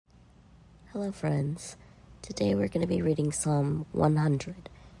Hello friends, today we're going to be reading Psalm 100.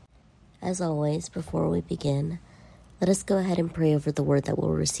 As always, before we begin, let us go ahead and pray over the word that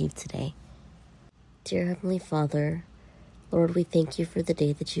we'll receive today. Dear Heavenly Father, Lord, we thank you for the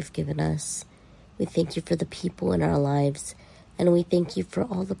day that you've given us. We thank you for the people in our lives, and we thank you for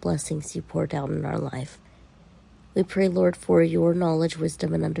all the blessings you poured out in our life. We pray, Lord, for your knowledge,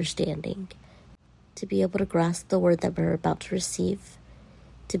 wisdom, and understanding, to be able to grasp the word that we're about to receive,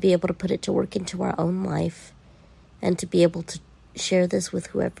 to be able to put it to work into our own life, and to be able to share this with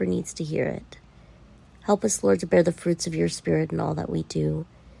whoever needs to hear it. Help us, Lord, to bear the fruits of your Spirit in all that we do,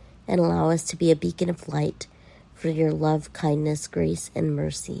 and allow us to be a beacon of light for your love, kindness, grace, and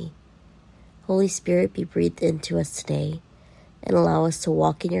mercy. Holy Spirit, be breathed into us today, and allow us to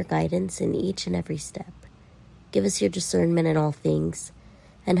walk in your guidance in each and every step. Give us your discernment in all things,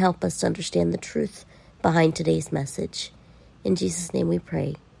 and help us to understand the truth behind today's message. In Jesus' name we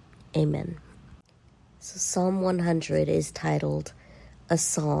pray. Amen. So Psalm 100 is titled, A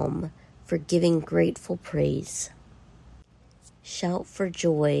Psalm for Giving Grateful Praise. Shout for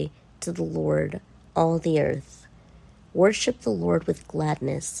joy to the Lord, all the earth. Worship the Lord with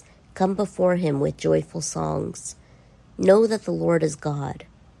gladness. Come before him with joyful songs. Know that the Lord is God.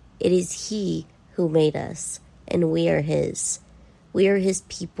 It is he who made us, and we are his. We are his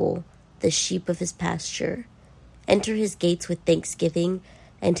people, the sheep of his pasture. Enter his gates with thanksgiving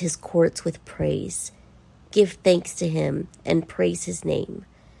and his courts with praise. Give thanks to him and praise his name.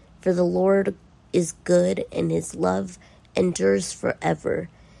 For the Lord is good and his love endures forever.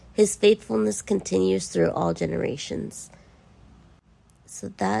 His faithfulness continues through all generations.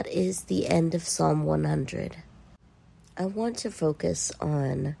 So that is the end of Psalm 100. I want to focus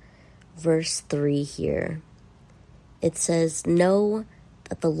on verse 3 here. It says, Know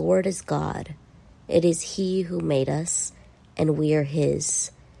that the Lord is God. It is he who made us, and we are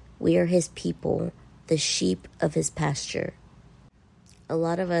his. We are his people, the sheep of his pasture. A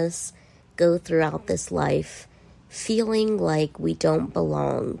lot of us go throughout this life feeling like we don't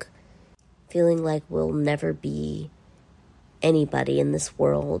belong, feeling like we'll never be anybody in this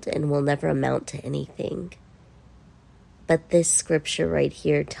world and will never amount to anything. But this scripture right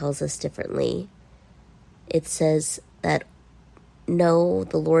here tells us differently. It says that, know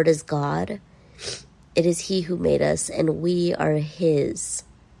the Lord is God. It is he who made us, and we are his.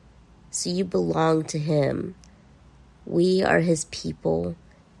 So you belong to him. We are his people,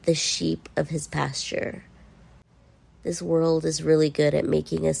 the sheep of his pasture. This world is really good at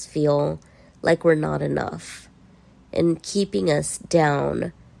making us feel like we're not enough and keeping us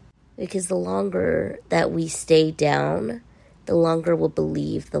down, because the longer that we stay down, the longer we'll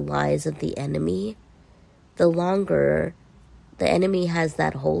believe the lies of the enemy, the longer the enemy has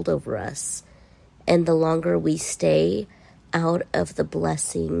that hold over us, and the longer we stay out of the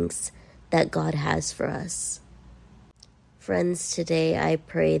blessings that God has for us. Friends, today I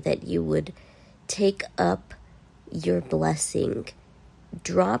pray that you would take up your blessing.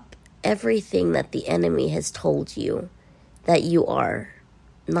 Drop everything that the enemy has told you that you are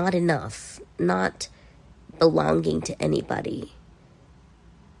not enough, not belonging to anybody.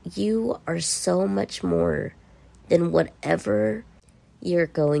 You are so much more than whatever you're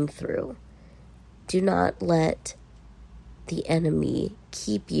going through. Do not let the enemy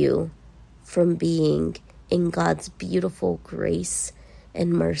keep you from being in God's beautiful grace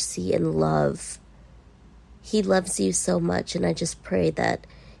and mercy and love. He loves you so much, and I just pray that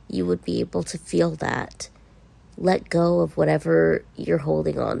you would be able to feel that. Let go of whatever you're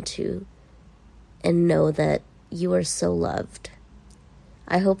holding on to and know that you are so loved.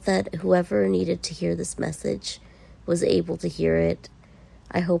 I hope that whoever needed to hear this message was able to hear it.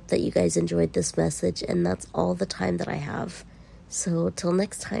 I hope that you guys enjoyed this message, and that's all the time that I have. So till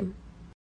next time.